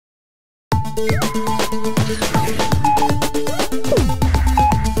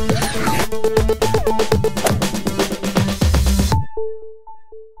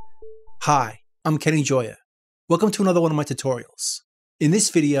Hi, I'm Kenny Joya. Welcome to another one of my tutorials. In this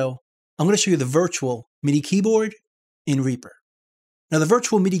video, I'm going to show you the virtual MIDI keyboard in Reaper. Now, the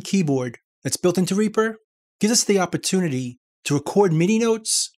virtual MIDI keyboard that's built into Reaper gives us the opportunity to record MIDI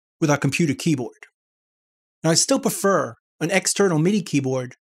notes with our computer keyboard. Now, I still prefer an external MIDI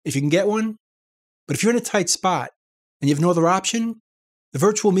keyboard if you can get one, but if you're in a tight spot and you have no other option, the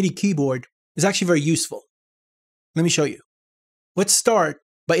virtual MIDI keyboard is actually very useful. Let me show you. Let's start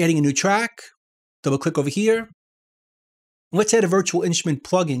by adding a new track. Double click over here. Let's add a virtual instrument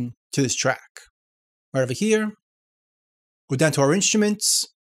plugin to this track. Right over here. Go down to our instruments.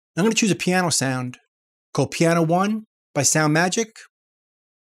 I'm going to choose a piano sound called Piano 1 by Sound Magic.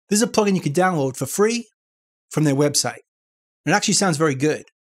 This is a plugin you can download for free from their website. It actually sounds very good.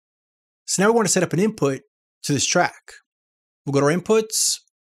 So now we want to set up an input to this track. We'll go to our inputs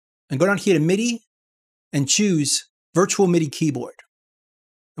and go down here to MIDI and choose Virtual MIDI Keyboard.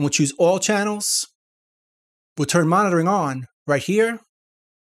 And we'll choose all channels. We'll turn monitoring on right here and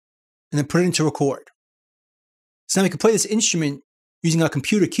then put it into record. So now we can play this instrument using our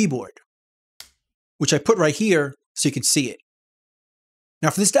computer keyboard, which I put right here so you can see it. Now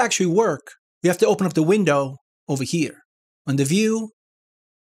for this to actually work, we have to open up the window over here. Under View,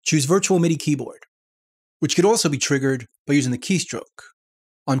 choose Virtual MIDI Keyboard, which could also be triggered by using the keystroke.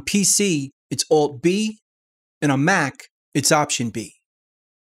 On PC, it's Alt-B, and on Mac, it's Option-B.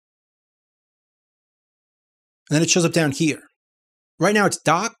 And then it shows up down here. Right now it's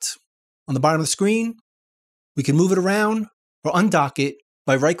docked on the bottom of the screen. We can move it around or undock it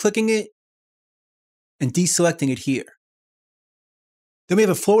by right-clicking it and deselecting it here. Then we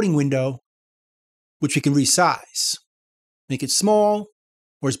have a floating window, which we can resize. Make it small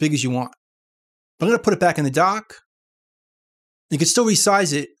or as big as you want. I'm going to put it back in the dock. You can still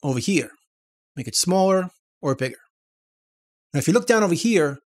resize it over here. Make it smaller or bigger. Now if you look down over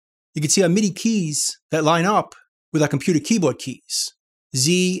here, you can see our MIDI keys that line up with our computer keyboard keys.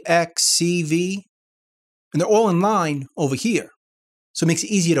 Z, X, C, V. And they're all in line over here. So it makes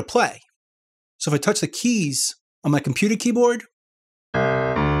it easier to play. So if I touch the keys on my computer keyboard,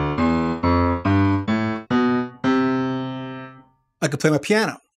 I could play my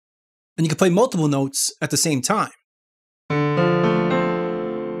piano. And you can play multiple notes at the same time.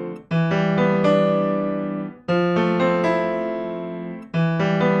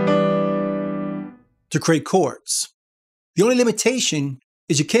 To create chords. The only limitation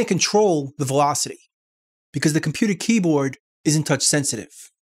is you can't control the velocity because the computer keyboard isn't touch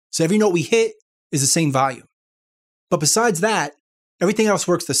sensitive. So every note we hit is the same volume. But besides that, everything else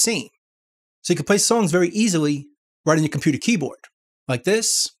works the same. So you can play songs very easily right on your computer keyboard, like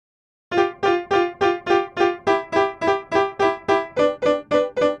this.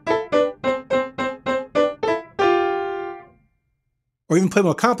 Or even play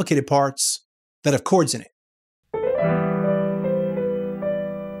more complicated parts that have chords in it.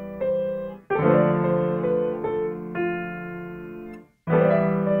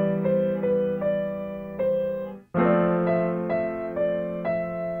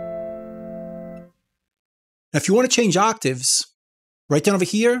 Now, if you want to change octaves, right down over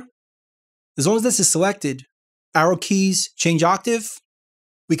here, as long as this is selected, arrow keys, change octave,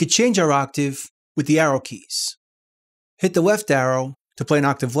 we could change our octave with the arrow keys. Hit the left arrow to play an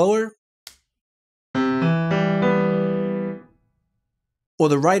octave lower, or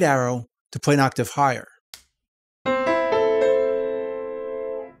the right arrow to play an octave higher. Now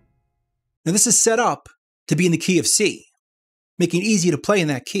this is set up to be in the key of C, making it easy to play in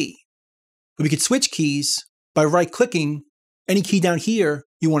that key. But we could switch keys by right-clicking any key down here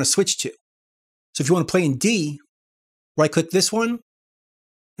you want to switch to. So if you want to play in D, right-click this one, and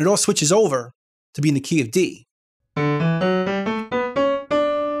it all switches over to be in the key of D.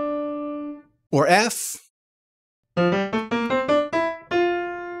 Or F.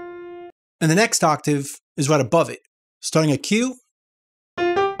 And the next octave is right above it, starting at Q.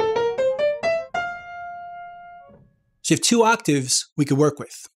 So you have two octaves we could work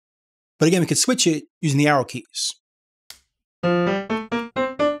with. But again, we could switch it using the arrow keys.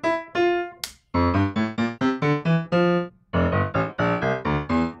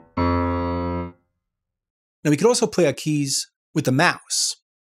 Now we could also play our keys with the mouse.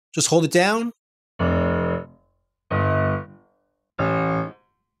 Just hold it down.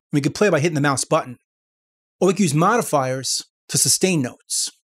 We could play by hitting the mouse button. Or we could use modifiers to sustain notes.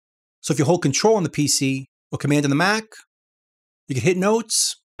 So if you hold Control on the PC or Command on the Mac, you can hit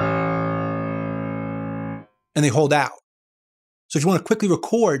notes and they hold out. So if you want to quickly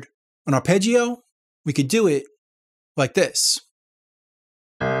record an arpeggio, we could do it like this.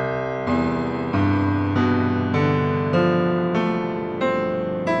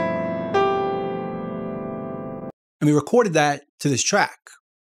 And we recorded that to this track.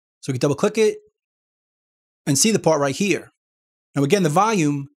 So we can double click it and see the part right here. Now again, the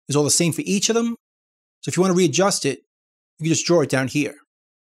volume is all the same for each of them. So if you want to readjust it, you can just draw it down here.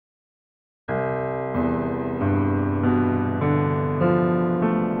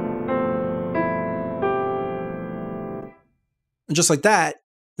 And just like that,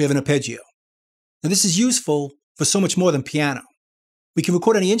 we have an arpeggio. Now this is useful for so much more than piano. We can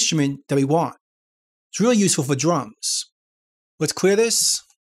record any instrument that we want. It's really useful for drums. Let's clear this.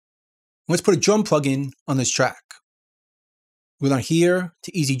 Let's put a drum plugin on this track. We're down here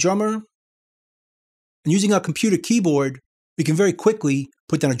to Easy Drummer. And using our computer keyboard, we can very quickly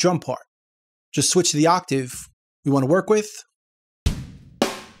put down a drum part. Just switch to the octave we want to work with.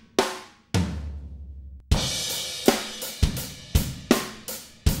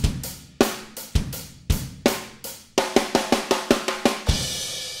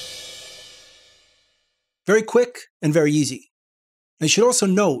 Very quick and very easy. And you should also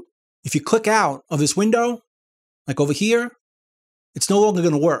note, if you click out of this window, like over here, it's no longer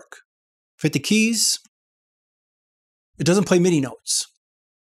going to work. If I hit the keys, it doesn't play MIDI notes.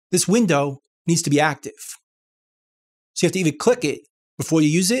 This window needs to be active. So you have to either click it before you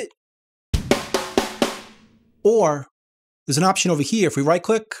use it, or there's an option over here, if we right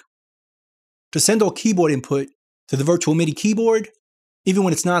click, to send all keyboard input to the virtual MIDI keyboard, even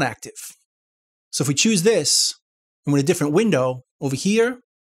when it's not active. So if we choose this, and we're in a different window over here,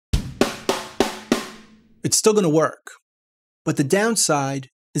 it's still going to work. But the downside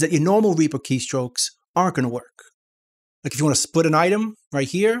is that your normal Reaper keystrokes aren't going to work. Like if you want to split an item right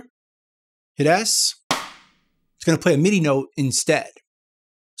here, hit S, it's going to play a MIDI note instead.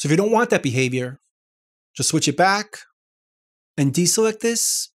 So if you don't want that behavior, just switch it back and deselect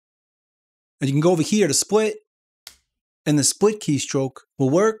this. And you can go over here to split, and the split keystroke will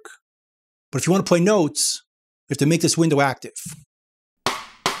work. But if you want to play notes, you have to make this window active.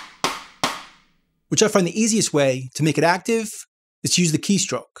 Which I find the easiest way to make it active is to use the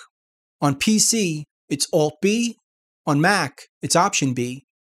keystroke. On PC, it's Alt-B. On Mac, it's Option-B.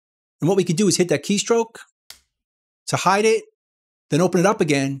 And what we could do is hit that keystroke to hide it, then open it up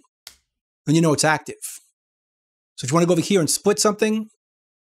again, then you know it's active. So if you want to go over here and split something,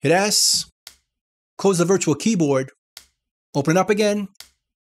 hit S, close the virtual keyboard, open it up again,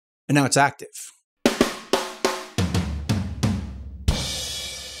 and now it's active.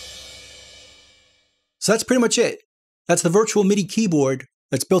 So that's pretty much it. That's the virtual MIDI keyboard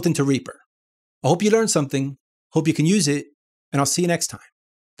that's built into Reaper. I hope you learned something, hope you can use it, and I'll see you next time.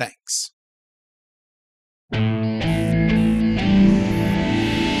 Thanks.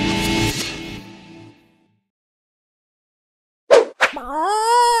 Bye.